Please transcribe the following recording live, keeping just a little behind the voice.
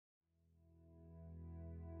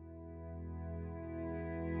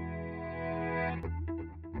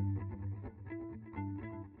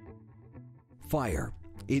Fire.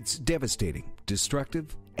 It's devastating,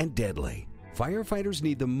 destructive, and deadly. Firefighters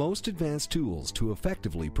need the most advanced tools to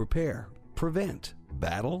effectively prepare, prevent,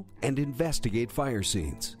 battle, and investigate fire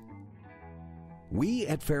scenes. We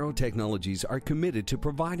at FARO Technologies are committed to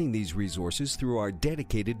providing these resources through our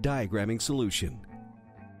dedicated diagramming solution,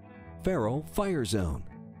 FARO FireZone.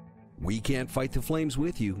 We can't fight the flames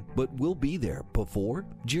with you, but we'll be there before,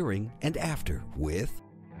 during, and after with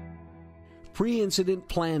pre-incident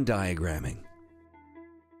plan diagramming,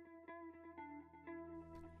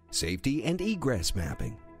 safety and egress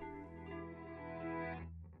mapping,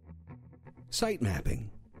 site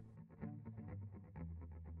mapping,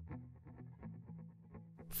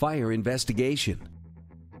 fire investigation,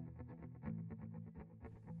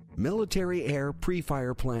 military air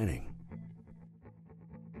pre-fire planning,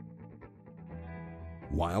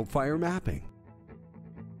 wildfire mapping,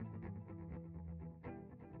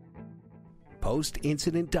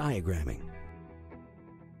 post-incident diagramming.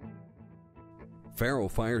 FARO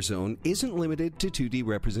FireZone isn't limited to 2D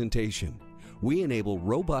representation. We enable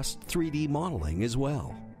robust 3D modeling as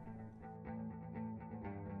well.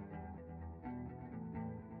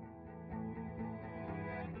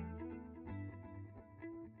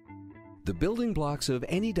 The building blocks of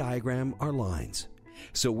any diagram are lines,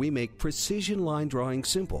 so we make precision line drawing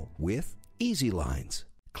simple with easy lines.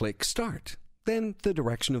 Click Start, then the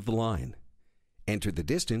direction of the line. Enter the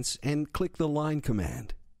distance and click the Line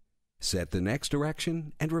command. Set the next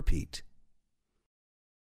direction and repeat.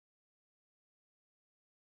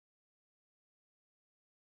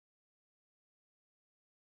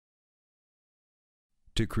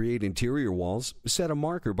 To create interior walls, set a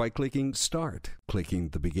marker by clicking Start, clicking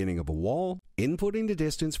the beginning of a wall, inputting the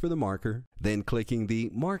distance for the marker, then clicking the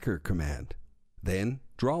Marker command. Then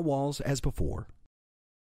draw walls as before.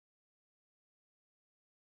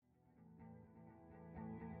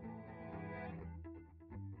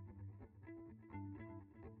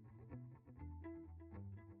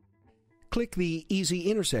 Click the Easy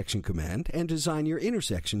Intersection command and design your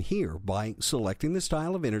intersection here by selecting the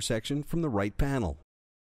style of intersection from the right panel.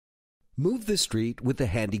 Move the street with the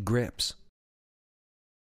handy grips.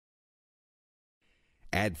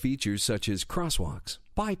 Add features such as crosswalks,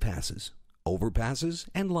 bypasses, overpasses,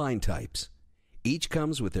 and line types. Each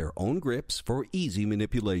comes with their own grips for easy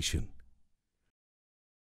manipulation.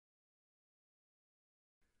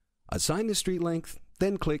 Assign the street length,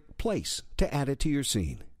 then click Place to add it to your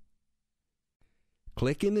scene.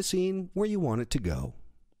 Click in the scene where you want it to go.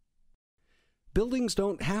 Buildings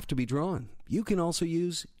don't have to be drawn. You can also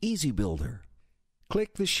use Easy Builder.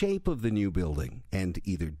 Click the shape of the new building and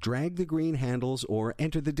either drag the green handles or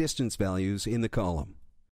enter the distance values in the column.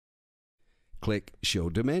 Click Show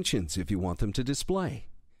Dimensions if you want them to display.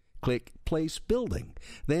 Click Place Building,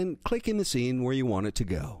 then click in the scene where you want it to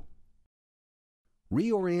go.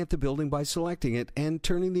 Reorient the building by selecting it and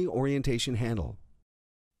turning the orientation handle.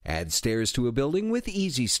 Add stairs to a building with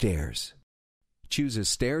Easy Stairs. Choose a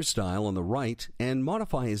stair style on the right and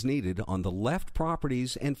modify as needed on the left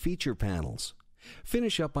properties and feature panels.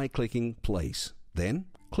 Finish up by clicking Place, then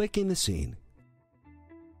click in the scene.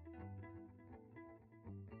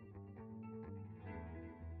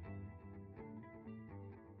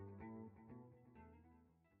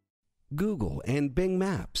 Google and Bing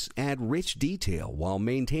Maps add rich detail while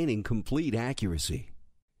maintaining complete accuracy.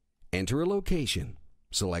 Enter a location.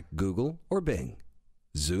 Select Google or Bing.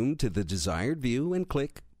 Zoom to the desired view and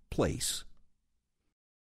click Place.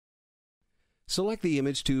 Select the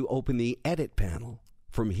image to open the Edit panel.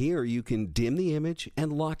 From here, you can dim the image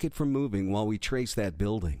and lock it from moving while we trace that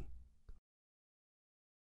building.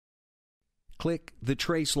 Click the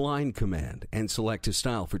Trace Line command and select a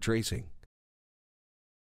style for tracing.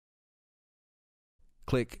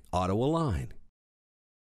 Click Auto Align.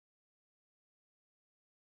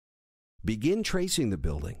 Begin tracing the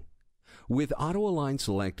building. With Auto Align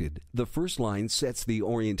selected, the first line sets the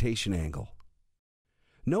orientation angle.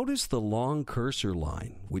 Notice the long cursor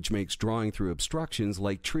line, which makes drawing through obstructions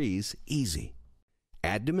like trees easy.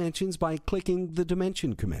 Add dimensions by clicking the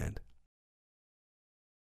Dimension command.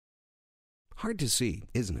 Hard to see,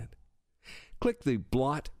 isn't it? Click the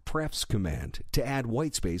Blot Prefs command to add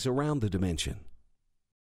white space around the dimension.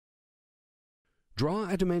 Draw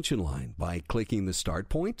a dimension line by clicking the start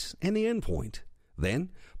point and the end point.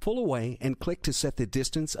 Then, pull away and click to set the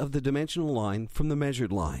distance of the dimensional line from the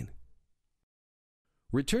measured line.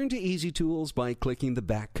 Return to Easy Tools by clicking the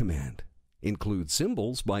Back command. Include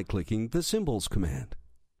symbols by clicking the Symbols command.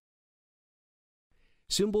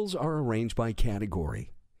 Symbols are arranged by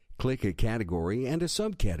category. Click a category and a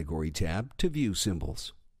subcategory tab to view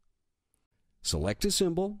symbols. Select a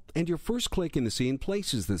symbol, and your first click in the scene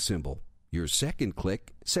places the symbol. Your second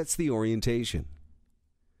click sets the orientation.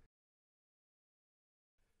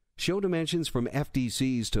 Show dimensions from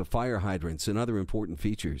FDCs to fire hydrants and other important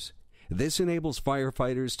features. This enables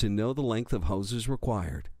firefighters to know the length of hoses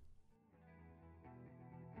required.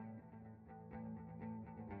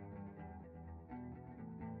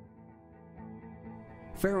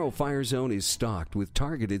 FARO FireZone is stocked with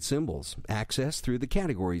targeted symbols, accessed through the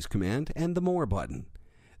Categories command and the More button.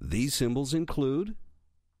 These symbols include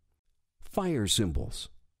fire symbols,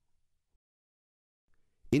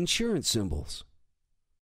 insurance symbols,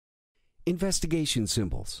 investigation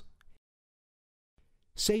symbols,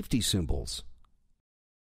 safety symbols,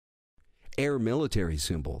 air military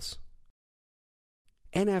symbols,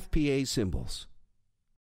 NFPA symbols,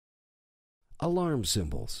 alarm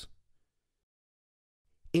symbols,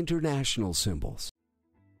 international symbols.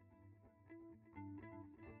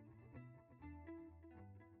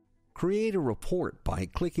 Create a report by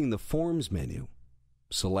clicking the Forms menu,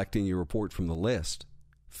 selecting your report from the list,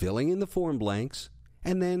 filling in the form blanks,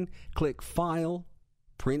 and then click File,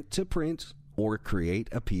 Print to Print, or Create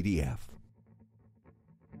a PDF.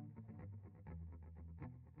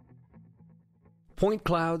 Point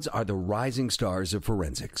clouds are the rising stars of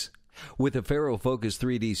forensics. With a FARO Focus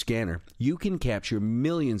 3D scanner, you can capture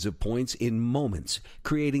millions of points in moments,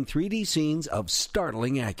 creating 3D scenes of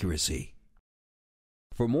startling accuracy.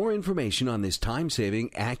 For more information on this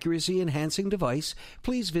time-saving, accuracy-enhancing device,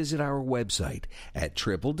 please visit our website at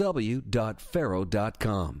www.faro.com.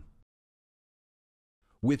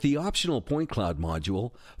 With the optional point cloud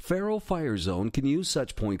module, FARO FireZone can use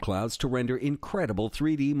such point clouds to render incredible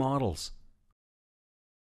 3D models.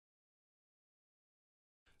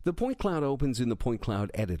 The point cloud opens in the point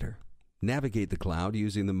cloud editor. Navigate the cloud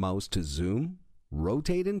using the mouse to zoom,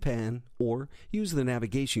 rotate and pan, or use the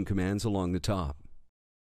navigation commands along the top.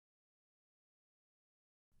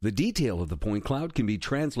 The detail of the point cloud can be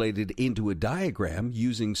translated into a diagram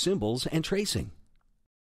using symbols and tracing.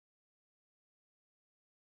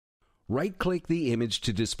 Right-click the image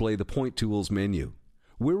to display the Point Tools menu.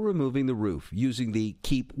 We're removing the roof using the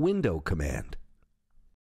Keep Window command.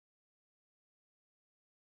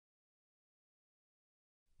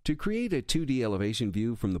 To create a 2D elevation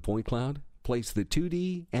view from the point cloud, place the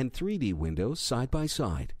 2D and 3D windows side by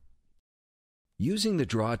side. Using the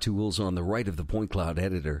draw tools on the right of the point cloud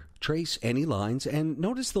editor, trace any lines and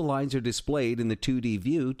notice the lines are displayed in the 2D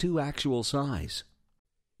view to actual size.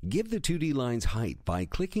 Give the 2D lines height by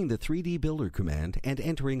clicking the 3D Builder command and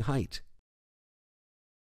entering height.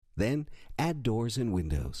 Then add doors and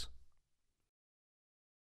windows.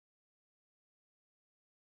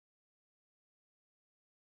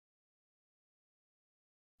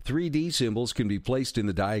 "3D symbols can be placed in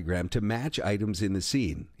the diagram to match items in the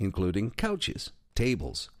scene, including couches,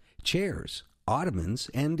 tables, chairs, ottomans,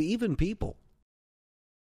 and even people.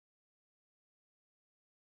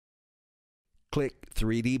 Click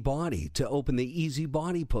 3D Body to open the Easy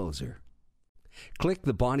Body Poser. Click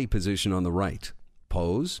the body position on the right.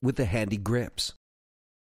 Pose with the handy grips.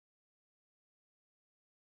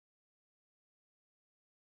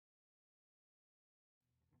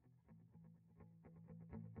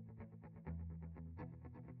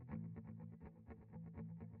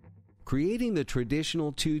 Creating the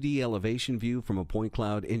traditional 2D elevation view from a point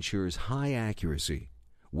cloud ensures high accuracy.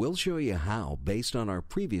 We'll show you how based on our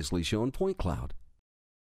previously shown point cloud.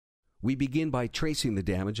 We begin by tracing the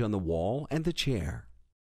damage on the wall and the chair.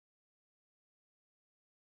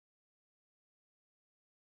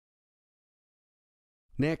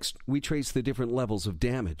 Next, we trace the different levels of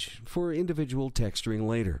damage for individual texturing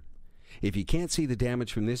later. If you can't see the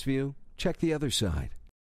damage from this view, check the other side.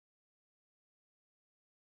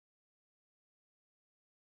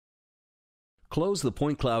 Close the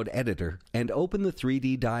point cloud editor and open the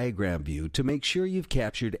 3D diagram view to make sure you've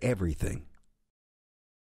captured everything.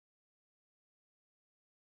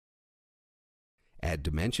 Add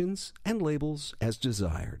dimensions and labels as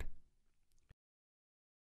desired.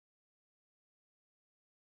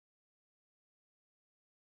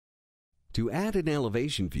 To add an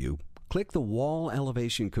elevation view, click the Wall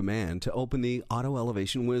Elevation command to open the Auto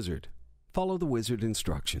Elevation Wizard. Follow the wizard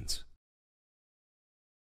instructions.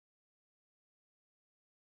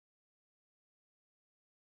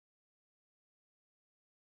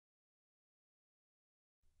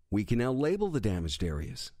 We can now label the damaged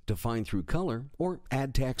areas, define through color, or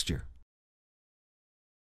add texture.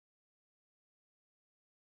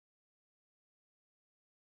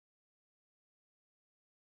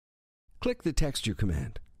 Click the Texture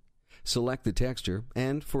command. Select the texture,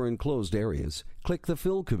 and for enclosed areas, click the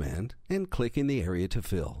Fill command and click in the area to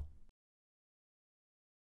fill.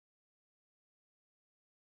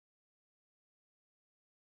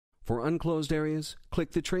 For unclosed areas,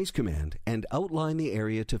 click the Trace command and outline the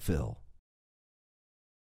area to fill.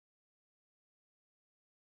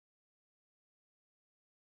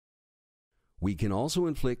 We can also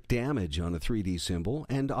inflict damage on a 3D symbol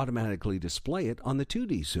and automatically display it on the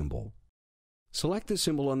 2D symbol. Select the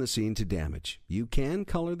symbol on the scene to damage. You can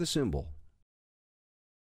color the symbol.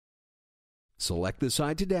 Select the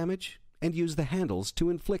side to damage and use the handles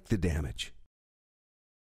to inflict the damage.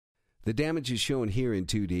 The damage is shown here in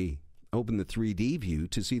 2D. Open the 3D view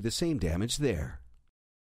to see the same damage there.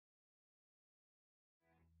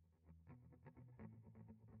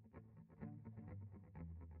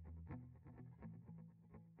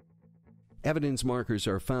 Evidence markers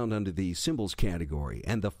are found under the Symbols category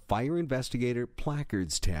and the Fire Investigator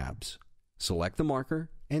Placards tabs. Select the marker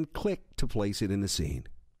and click to place it in the scene.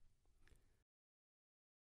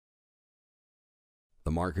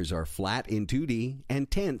 The markers are flat in 2D and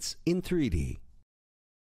tense in 3D.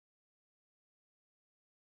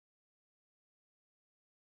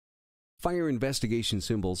 Fire investigation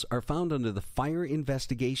symbols are found under the Fire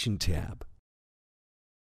Investigation tab.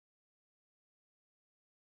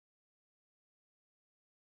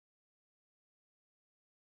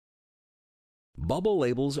 Bubble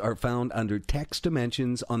labels are found under Text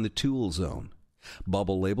Dimensions on the Tool Zone.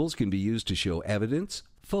 Bubble labels can be used to show evidence,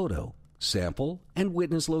 photo, sample, and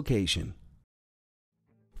witness location.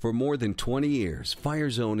 For more than 20 years,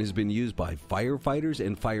 FireZone has been used by firefighters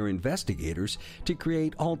and fire investigators to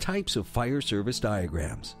create all types of fire service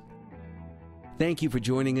diagrams. Thank you for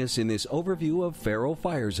joining us in this overview of FARO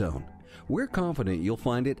FireZone. We're confident you'll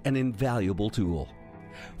find it an invaluable tool.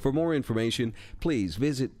 For more information, please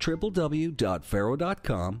visit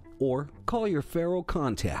www.faro.com or call your FARO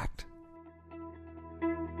contact.